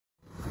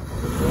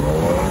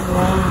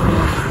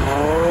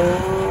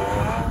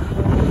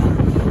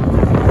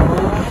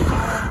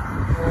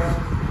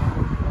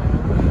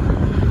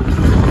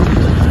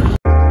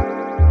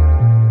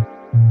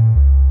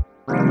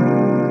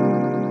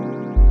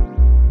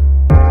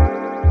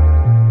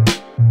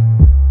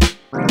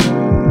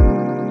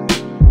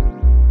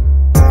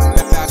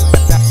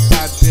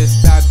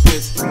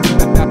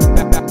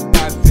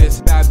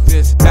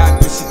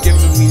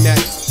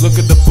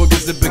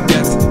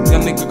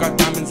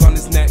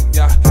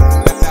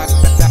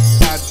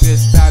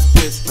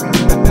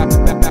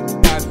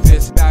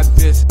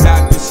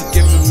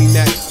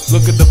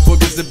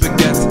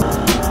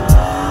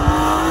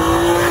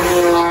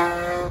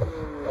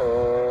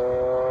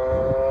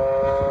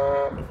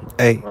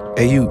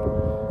Hey, you.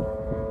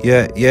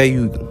 Yeah,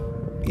 you.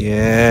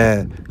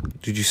 Yeah.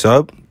 Did you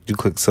sub? Did you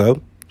click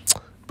sub?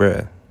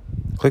 Bruh.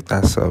 Click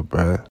that sub,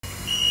 bruh.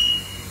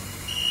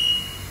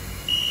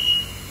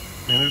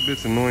 Man, this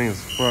bitch annoying as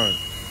fuck.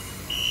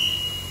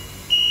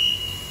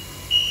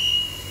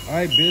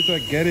 Alright, bitch, I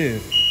get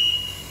it.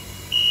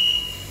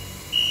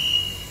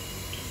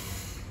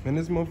 Man,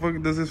 this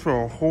motherfucker does this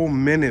for a whole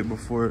minute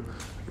before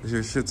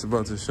your shit's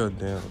about to shut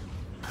down.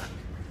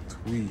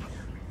 Tweet.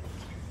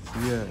 So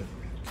yeah,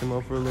 came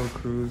out for a little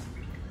cruise.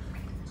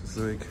 Just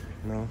like,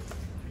 you know,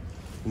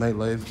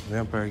 nightlife,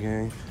 vampire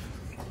gang.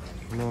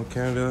 You know,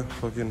 Canada,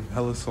 fucking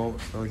hella salt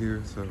out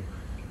here, so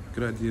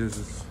good idea is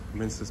just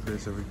rinse this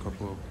bitch every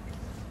couple of,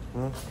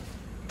 well,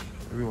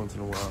 every once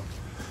in a while.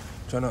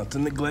 Try not to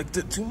neglect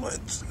it too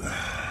much.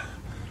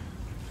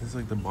 It's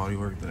like the body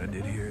work that I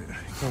did here.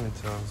 You can't really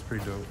tell, it's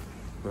pretty dope.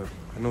 But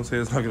I know say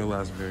it's not gonna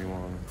last very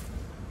long.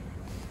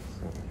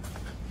 So.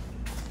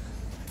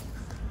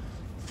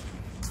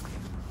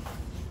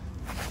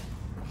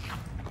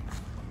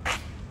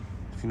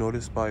 If you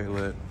notice, spy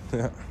lit.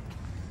 I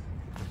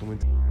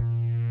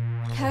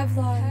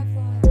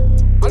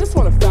just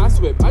want a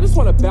fast whip, I just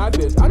want a bad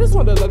bitch, I just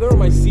want the leather on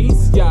my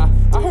seats, yeah.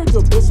 I heard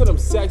your bitch said I'm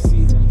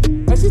sexy,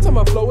 and she tell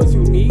my flow is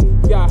unique,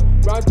 yeah.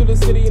 Ride through the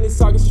city in the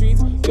saga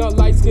streets, young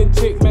light-skinned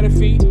chick, met her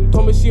feet,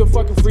 told me she a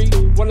fucking freak,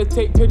 wanna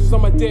take pictures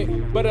on my dick,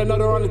 but I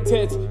nut her on the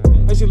tits,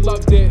 and she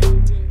loved it.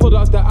 Pulled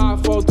out the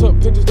iPhone, took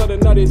pictures of the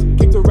nutties,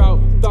 kicked her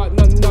out, thought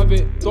nothing of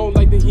it, don't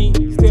like the heat,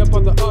 stay up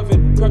on the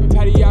oven, Krabby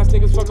Patty ass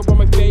niggas fuck up on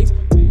my face,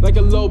 like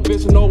a little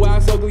bitch with no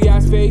ass, ugly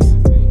ass face.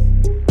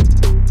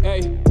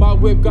 Hey, my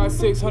whip got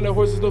 600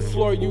 horses to the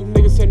floor, you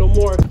niggas say no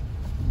more.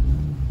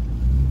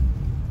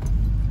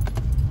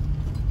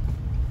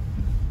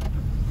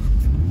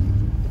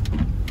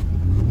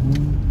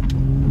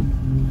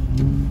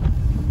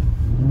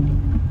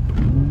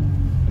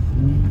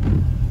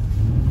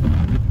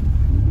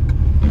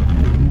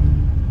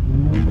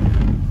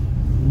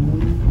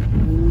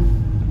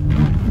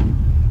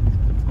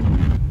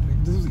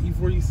 This is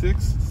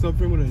E46,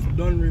 suffering with a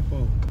done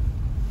repo.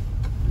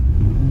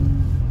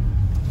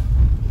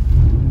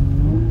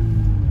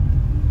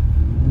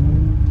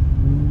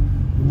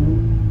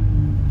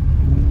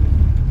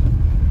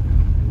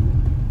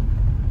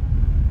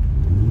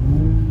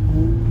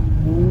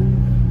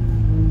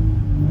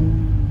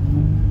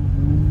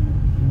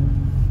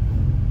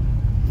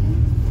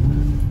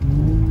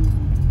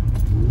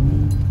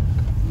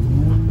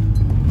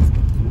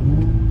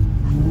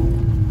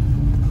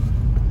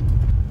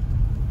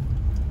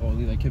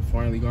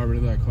 Finally got rid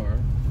of that car.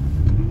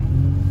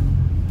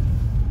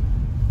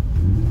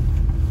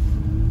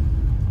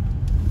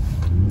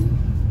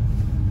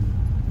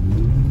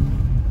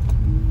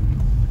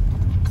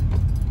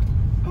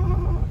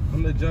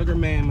 I'm the jugger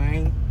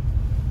man.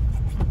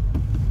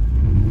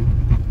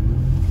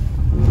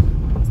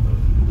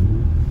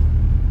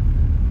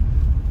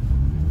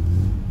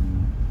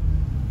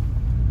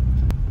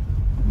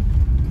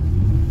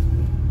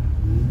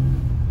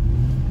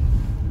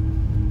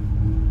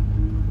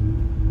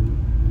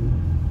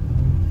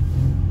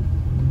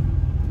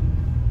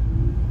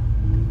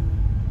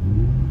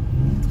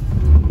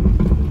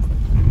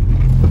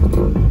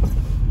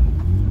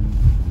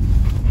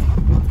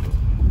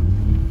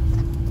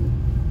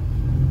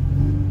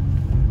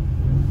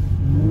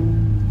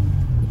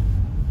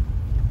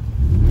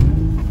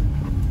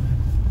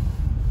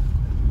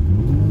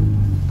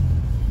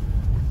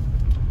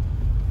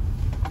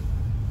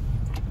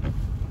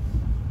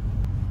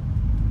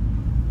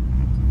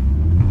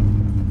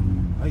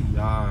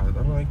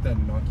 I don't like that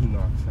knock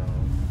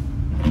sound.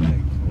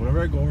 Like,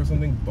 whenever I go over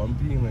something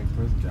bumpy and like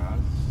press gas,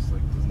 it's just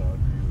like does not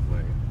agree with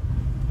my.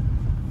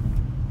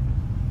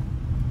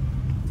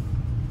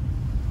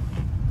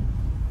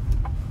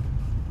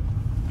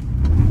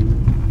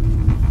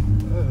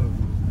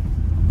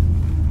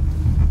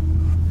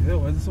 Yeah,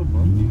 why is it so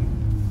bumpy?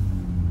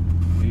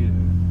 Hate it.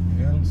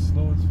 Yeah, I'm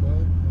slow as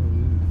fuck.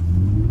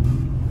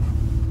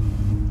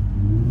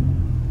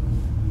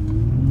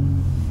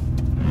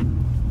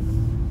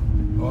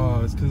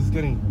 Oh, it's because it's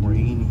getting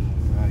rainy.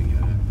 I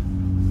get it.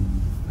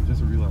 I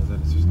just realized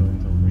that it's just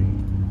starting to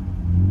rain.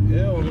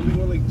 Yeah, we're only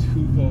going like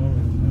 2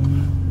 kilometers now.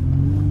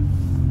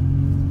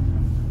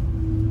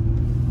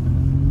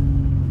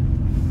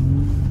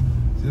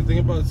 See, the thing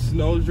about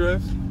snow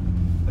drift,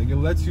 like it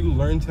lets you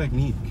learn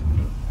technique.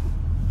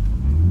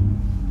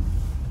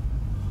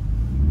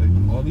 Like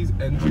all these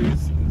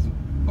entries,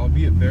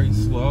 albeit very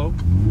slow,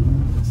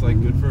 it's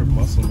like good for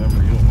muscle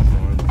memory. You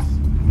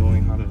know,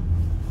 knowing how to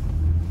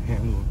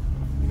handle it.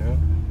 You know?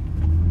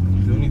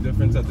 The only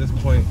difference at this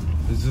point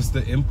is just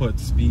the input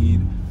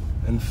speed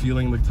and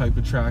feeling the type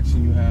of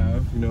traction you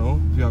have, you know?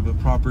 If you have a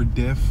proper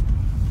diff,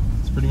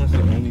 it's pretty much the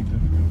only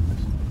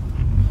difference.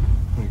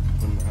 Like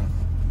from that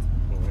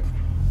point.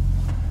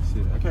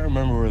 Shit, I can't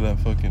remember where that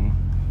fucking,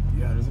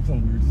 yeah, there's like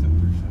some weird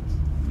center shit.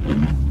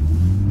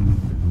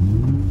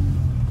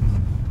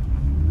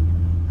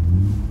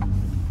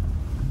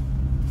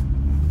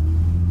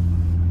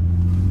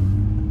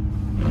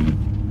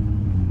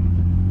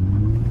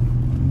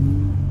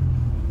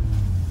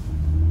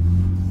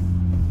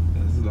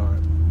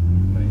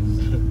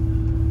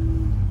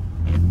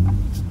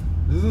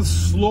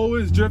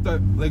 slowest drift,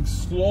 like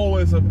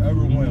slowest I've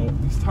ever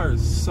went. These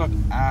tires suck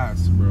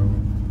ass, bro.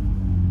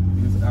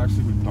 It's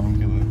actually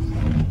ridiculous.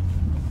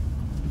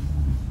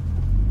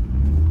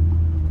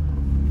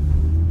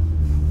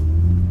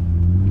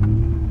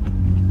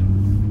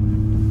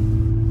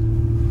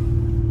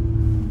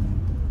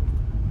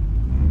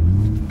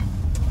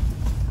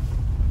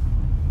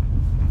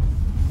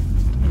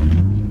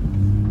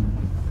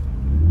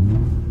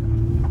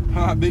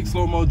 Big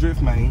slow-mo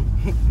drift, man.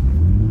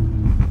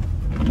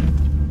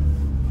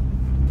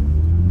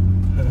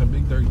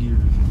 Big third gear.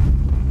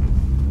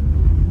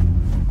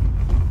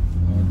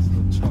 Oh, it's a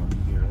little choppy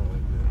here. I don't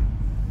like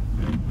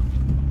that.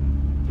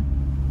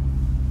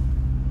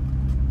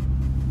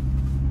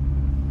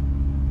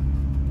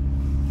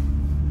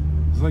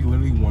 It's like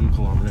literally 1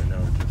 kilometer an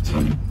hour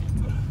drift.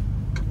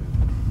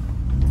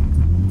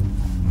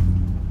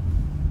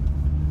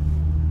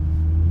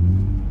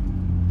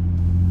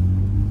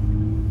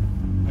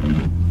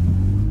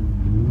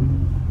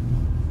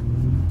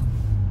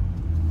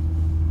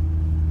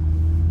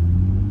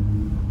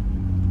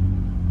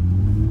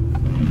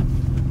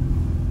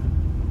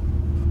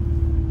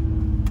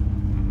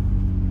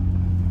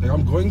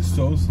 I'm going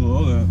so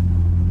slow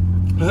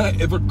that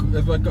if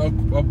like a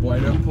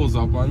blind man pulls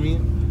up on me,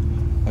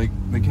 like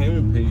they can't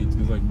even page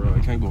because like, bro, I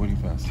can't go any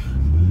faster.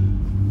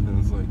 And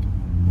it's like,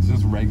 it's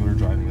just regular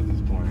driving at this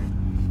point.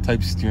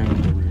 Type steering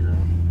with the rear.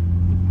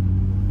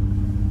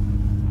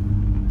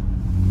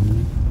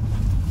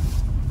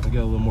 I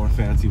get a little more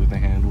fancy with the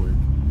handwork.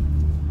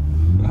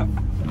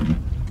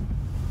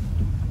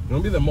 It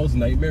would be the most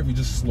nightmare if you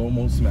just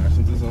slow-mo smash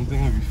into something.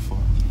 It'd be fucked.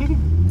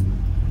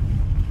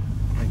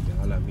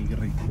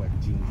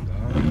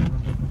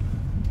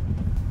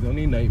 The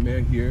only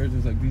nightmare here is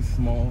there's like these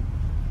small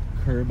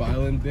curb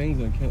island things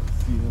and I can't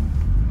see them.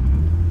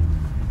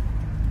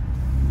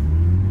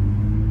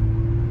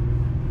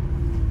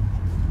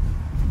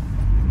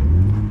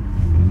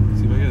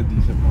 See if I get a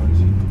decent punch.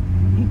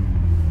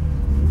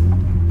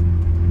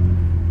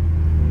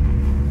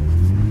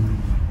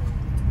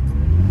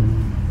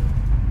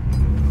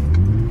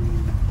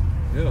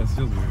 Yeah, it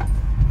feels weird.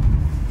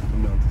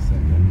 Come down to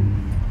second.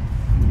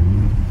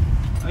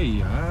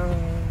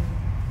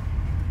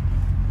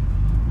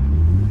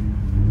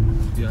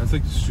 Yeah, it's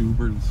like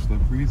super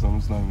slippery, so I'm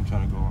just not even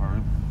trying to go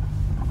hard.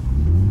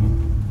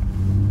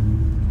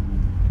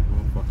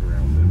 We'll fuck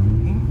around it.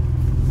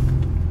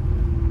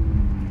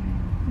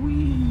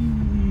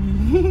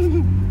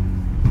 Whee!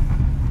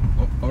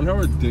 Oh, I wonder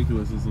how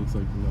ridiculous this looks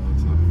like from the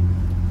outside.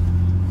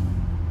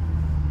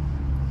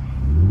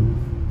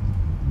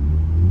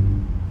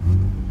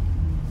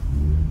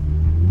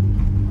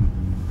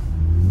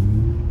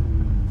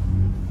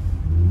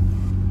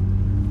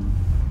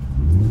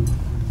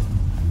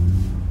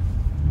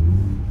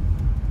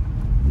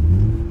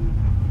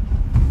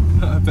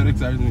 FedEx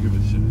doesn't give a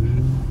shit.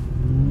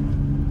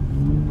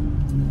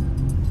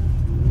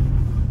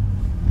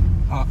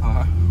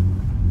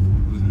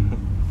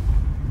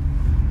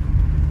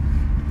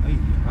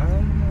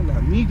 La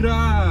migra!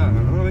 I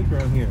don't like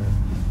around here.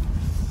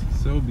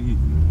 So beat.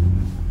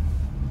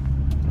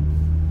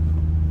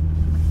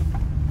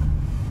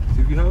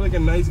 So if you have like a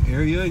nice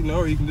area, you know,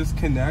 where you can just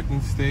connect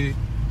and stay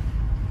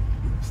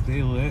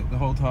lit the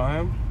whole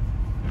time,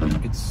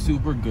 it's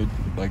super good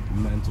for like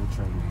mental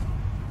training.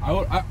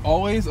 I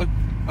always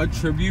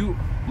attribute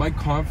my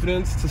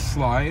confidence to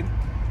slide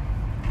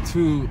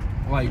to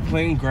like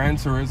playing Gran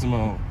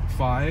Turismo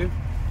 5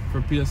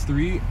 for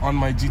PS3 on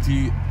my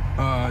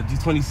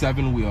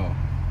G27 wheel.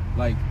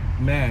 Like,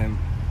 man,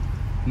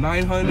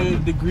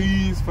 900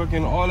 degrees,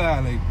 fucking all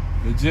that, like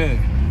legit.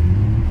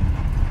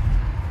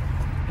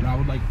 And I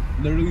would like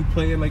literally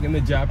play it like in the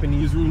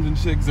Japanese rooms and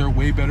shit, 'cause they're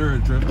way better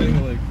at drifting.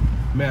 Like,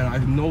 man, I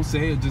have no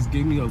say, it just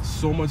gave me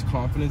so much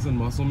confidence and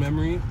muscle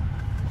memory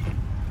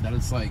that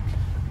it's like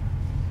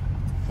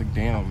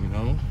damn, you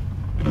know.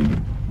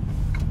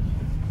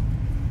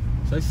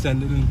 So I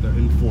send it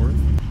in fourth.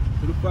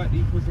 For the fact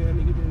equals that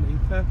nigga then they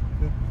tap.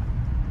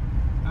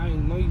 I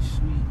know you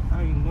sweet.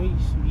 I know you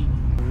sweet.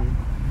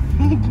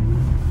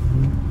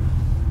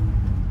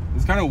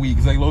 It's kind of weak.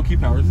 It's like low-key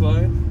power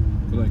slide.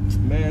 But like,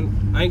 man,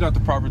 I ain't got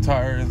the proper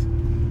tires.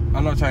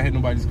 I'm not trying to hit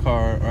nobody's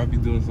car, or I'd be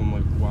doing some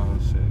like wild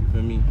shit. You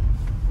feel me?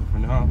 But for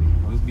now,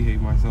 I'll just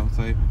behave myself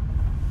type.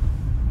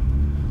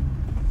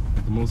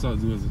 The most I'll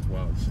do is this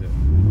wild shit.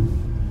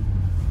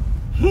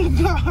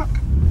 I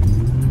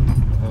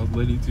was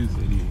Liddy too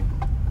city.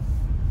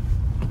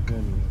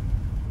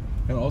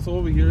 And also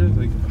over here,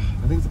 like,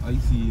 I think it's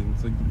icy and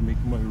it's like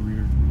making my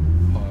rear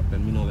pop,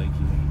 and me no like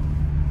it.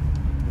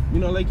 Me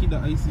no like it, the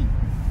icy.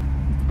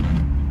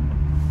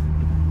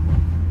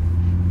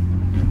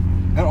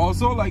 And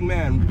also, like,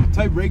 man,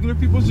 type regular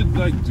people should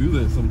like do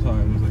this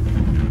sometimes. Like,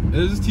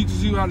 it just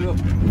teaches you how to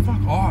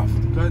fuck off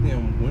the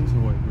goddamn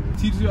windshield wiper. It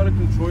teaches you how to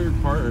control your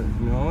car,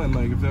 you know. And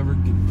like, if ever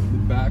the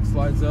back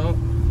slides out,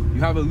 you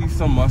have at least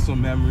some muscle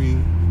memory.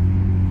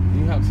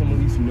 You have some at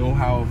least know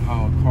how a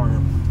car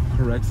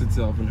corrects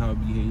itself and how it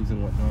behaves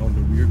and whatnot when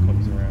the rear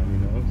comes around, you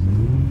know. So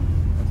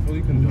I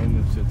fully condone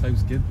this shit. Type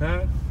skid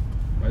pad,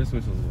 I just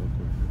wish it was a little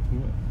quicker.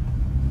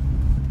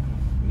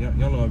 Yeah,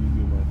 y'all know I be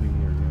doing my thing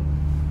here, man.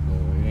 So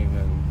it ain't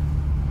nothing.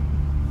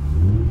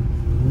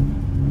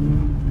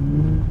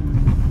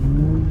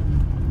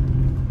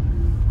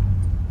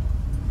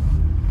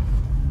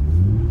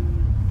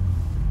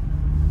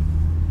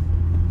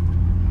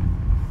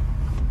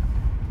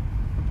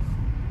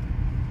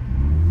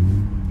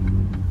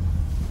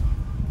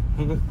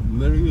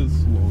 Literally as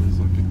slow as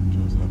I can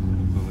just happen.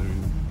 It's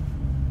hilarious.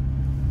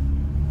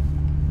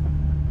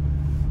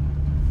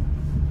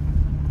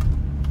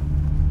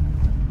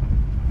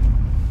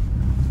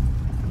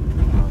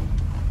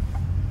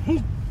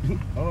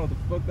 I don't know what the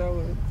fuck that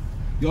was.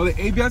 Yo, the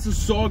ABS is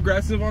so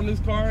aggressive on this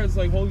car. It's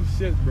like, holy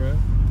shit, bro.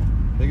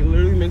 Like, it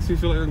literally makes me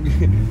feel like I'm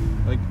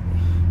getting, like,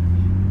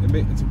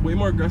 it's way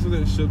more aggressive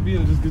than it should be,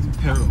 and it just gives you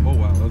terror. Oh,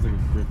 wow, that was like a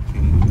grip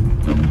change.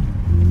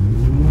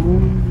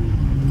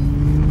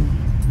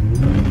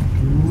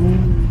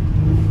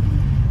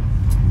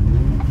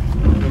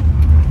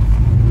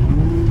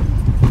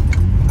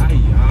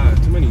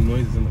 Too many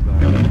noises in the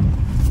back.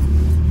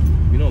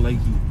 We don't like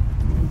you.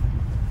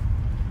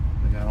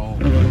 Like, at all.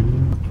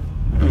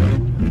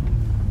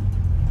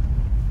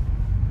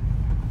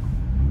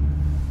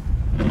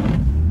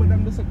 But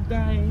I'm just like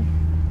dying.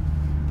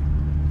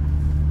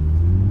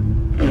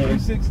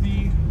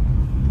 360.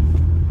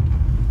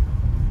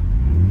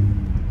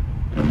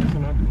 I guess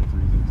I'm not doing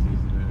 360s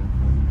today.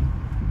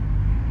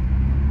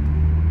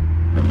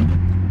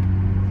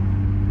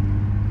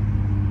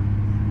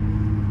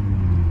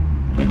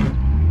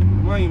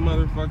 Come on, you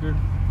motherfucker.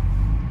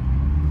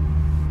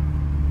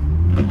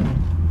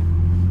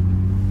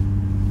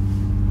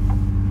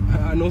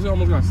 I know she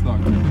almost got stuck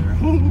right there.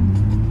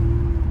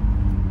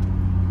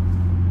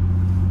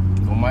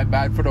 Oh, my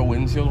bad for the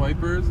windshield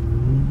wipers.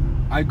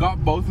 I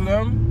got both of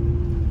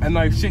them, and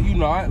like, shit you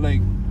not,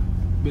 like,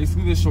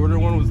 basically the shorter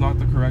one was not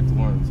the correct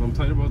one, so I'm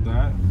tight about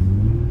that.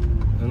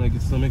 And like,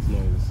 it still makes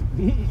noise.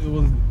 It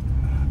was,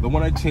 the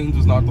one I changed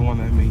was not the one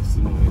that makes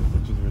the noise,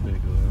 which is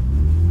ridiculous.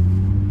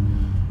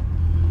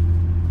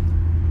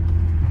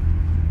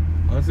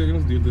 Honestly, I'm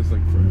gonna do this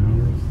like for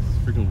hours. It's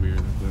freaking weird.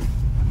 It's like,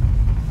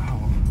 ow.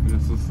 I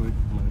guess it's like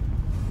my,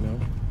 you know,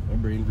 my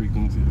brain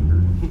frequency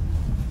hurt.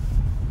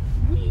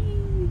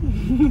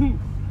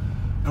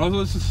 And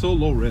also, it's just so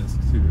low risk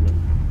too. You know,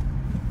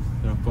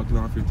 you're not fucking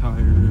off your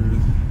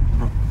tires.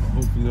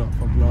 Hopefully, you're not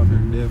fucking off your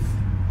diff.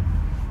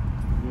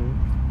 You know?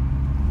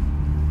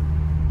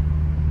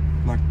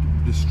 Not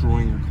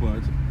destroying your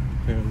clutch,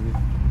 apparently.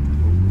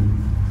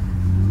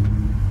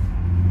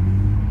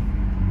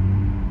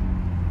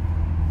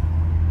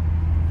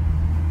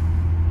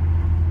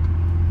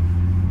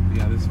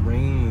 Yeah, this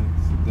rain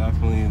is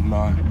definitely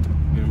not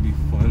gonna be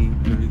fun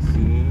very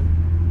soon.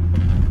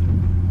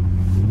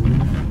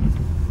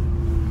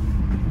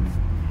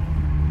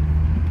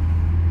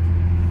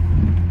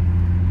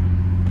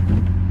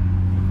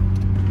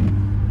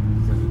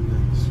 It's like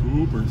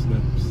super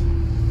slips.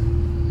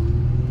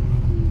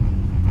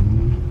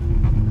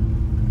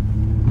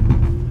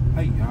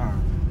 Hey, yeah.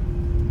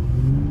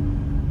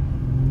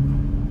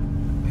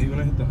 Hey, when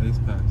I hit the ice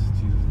patch,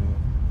 Jesus, man.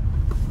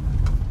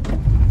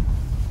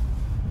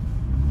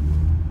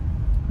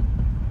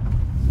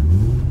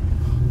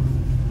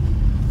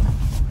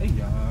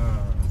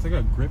 It's like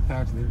a grip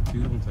patch there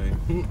too, I'm saying.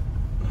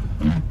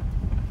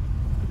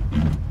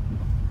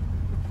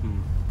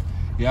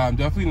 Yeah, I'm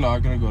definitely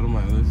not gonna go to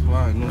my other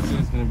spot. I know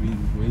it's gonna be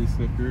way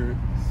slicker,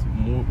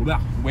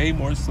 way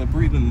more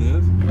slippery than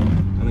this.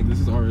 I think this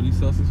is already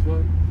sus as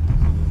fuck.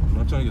 I'm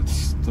not trying to get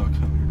stuck out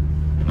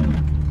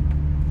here.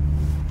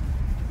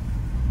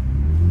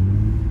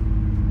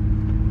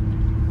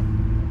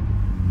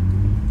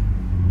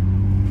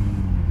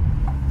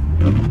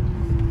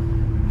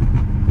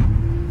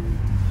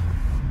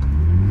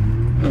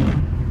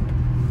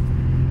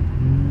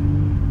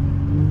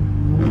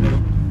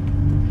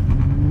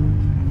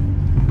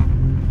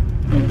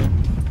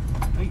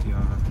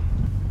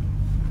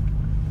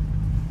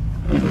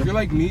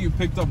 Like me, you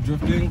picked up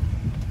drifting,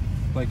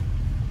 like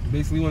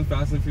basically when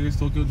Fast and Furious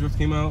Tokyo Drift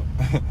came out,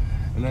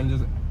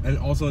 and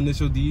also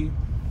Initial D,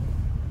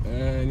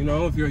 and you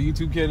know, if you're a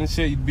YouTube kid and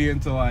shit, you'd be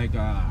into like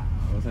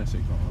what's that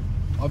shit called?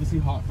 Obviously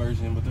Hot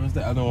version, but there was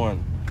the other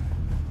one.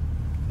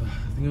 I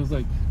think it was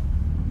like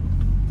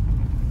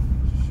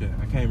shit,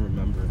 I can't even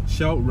remember.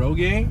 Shout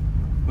Rogue?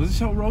 Was it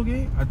Shout Rogue?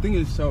 I think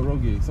it's Shout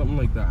Rogue, something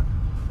like that.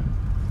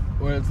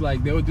 Where it's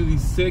like they would do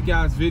these sick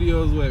ass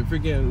videos with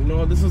freaking, you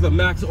know, this was the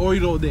Max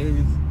Oito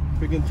days.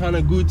 Freaking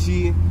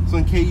Taniguchi, so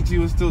when Keiichi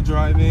was still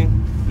driving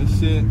and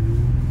shit.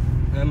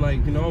 And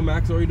like, you know,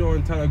 Max Oito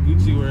and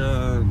Taniguchi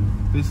were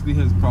basically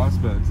his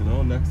prospects, you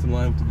know, next in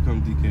line to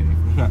become DK.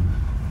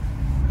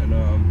 And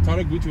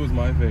Taniguchi was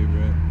my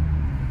favorite.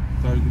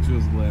 Taniguchi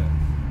was lit.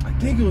 I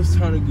think it was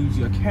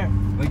Taniguchi. I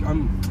can't, like,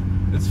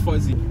 it's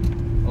fuzzy.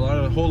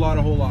 A whole lot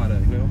of, you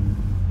know?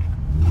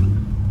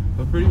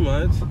 But pretty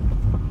much,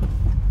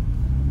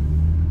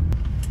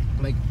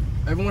 like,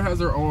 everyone has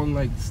their own,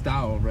 like,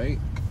 style, right?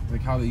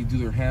 Like how they do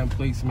their hand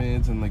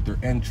placements and like their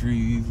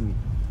entries and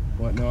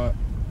whatnot.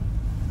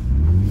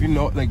 If you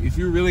know, like if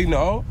you really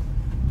know,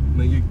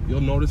 like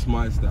you'll notice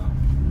my style,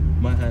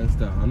 my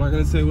hairstyle. I'm not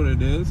gonna say what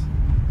it is,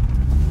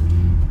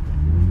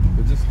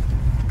 but just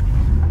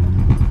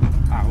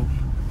ow.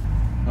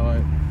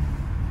 Alright.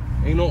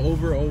 Ain't no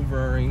over,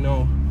 ain't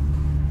no.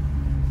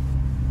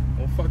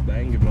 Well, fuck that. I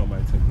ain't giving out my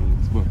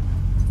techniques, but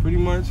pretty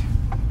much,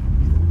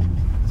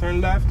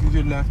 turn left, use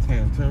your left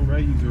hand. Turn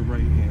right, use your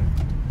right hand.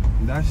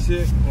 And that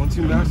shit, once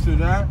you master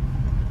that,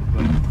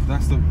 like,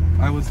 that's the,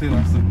 I would say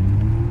that's the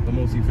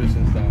most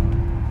efficient style.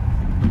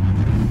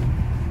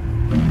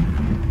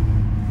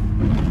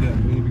 Yeah,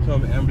 when you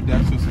become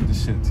ambidextrous with the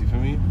shits, you feel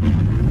me?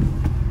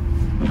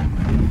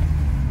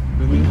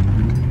 Feel me?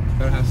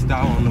 Gotta have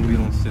style on the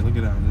wheel and shit. Look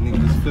at that. The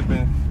nigga just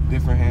flipping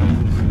different hands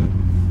and shit.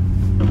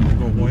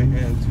 Go one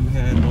hand, two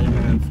hand, no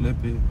hand,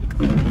 flip it.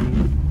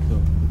 So,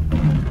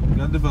 you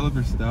gotta develop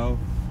your style.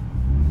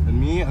 And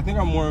me, I think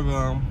I'm more of a,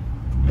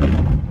 I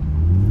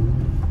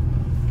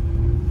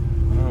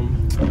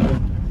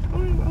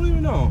don't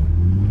even know.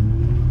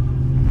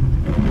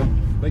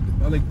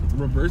 I like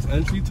reverse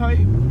entry type.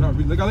 Not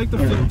really. Like, I like to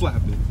flip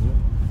flap it. You know?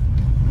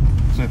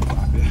 Flip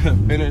flap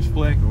it. Finish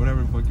flick or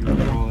whatever the fuck you want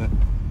to call it.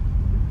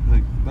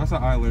 Like, that's how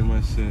I learned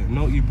my shit.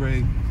 No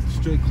e-brake,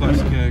 straight clutch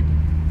kick.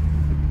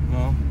 You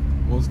know,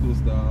 old school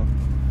style.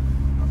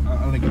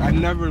 I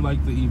never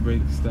liked the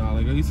e-brake style.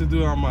 Like, I used to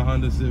do it on my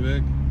Honda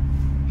Civic.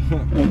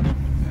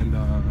 And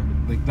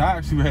like that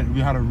actually we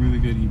had a really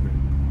good e-brake.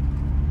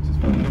 Just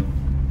funny.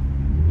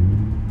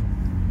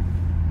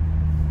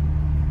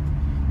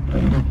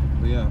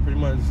 But yeah, pretty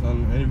much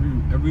on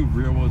every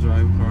rear wheel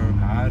drive car I've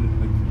had,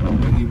 like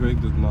the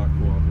e-brake does not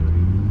cooperate.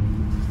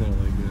 It's not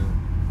like it.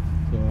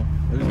 So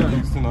I just got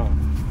used to not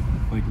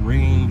like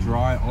rain,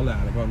 dry, all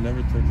that. Like I'll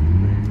never touch the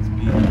e-brake. It's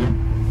beat.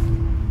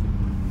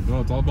 You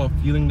know, it's all about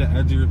feeling the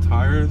edge of your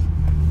tires,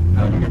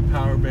 having your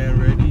power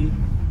band ready,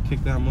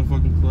 kick that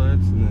motherfucking clutch,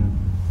 and then.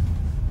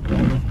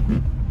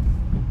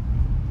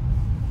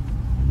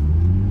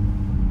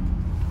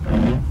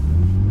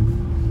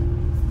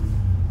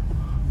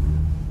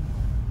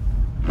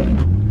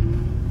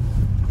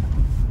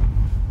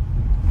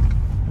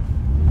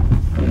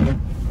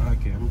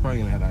 Okay, I'm probably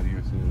gonna head out of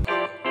here soon.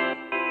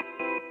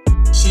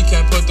 She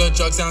can't put the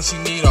drugs down, she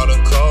need all the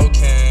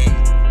cocaine.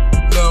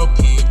 Lil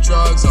P,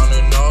 drugs on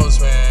her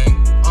nose ring.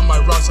 On my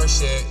rockstar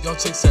shit, yo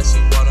chick said she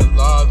wanna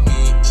love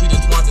me. She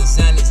just want the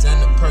Xanax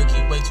and the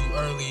perky way too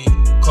early.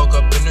 Coke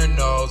up in her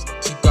nose,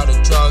 she got a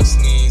drug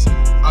sneeze.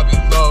 I be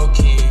low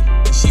key,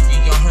 she be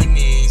on her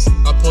knees.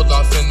 I pulled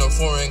off in the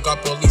foreign,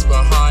 got police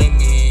behind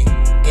me.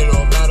 It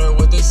don't matter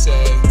what they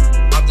say,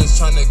 I'm just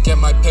trying to get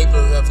my paper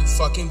every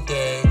fucking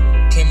day.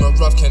 Came up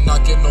rough,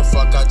 cannot give no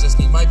fuck, I just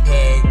need my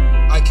pay.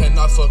 I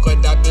cannot fuck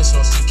with that bitch,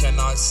 no she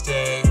cannot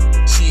stay.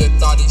 She a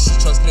thotty, she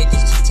trusts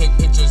niggas to take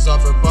pictures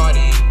of her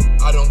body.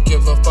 I don't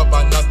give a fuck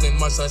about nothing,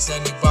 much less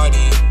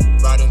anybody.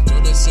 Riding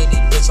through the city,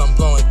 bitch, I'm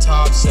blowing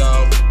top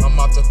shelf. I'm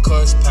off the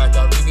cush pack,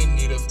 I really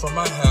need it for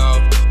my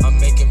health. I'm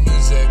making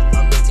music,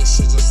 I make this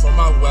shit just for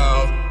my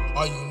wealth.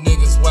 All you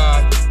niggas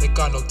whack, they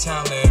got no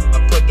talent.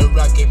 I put the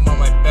rap game on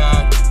my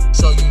back,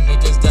 show you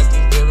niggas that the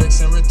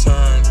lyrics in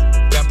return.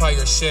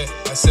 Vampire shit,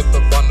 I sip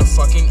up on the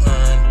fucking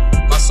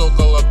urn. My soul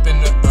go up in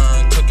the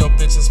urn, took your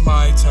bitch, it's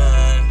my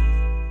turn.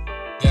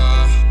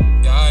 Yeah.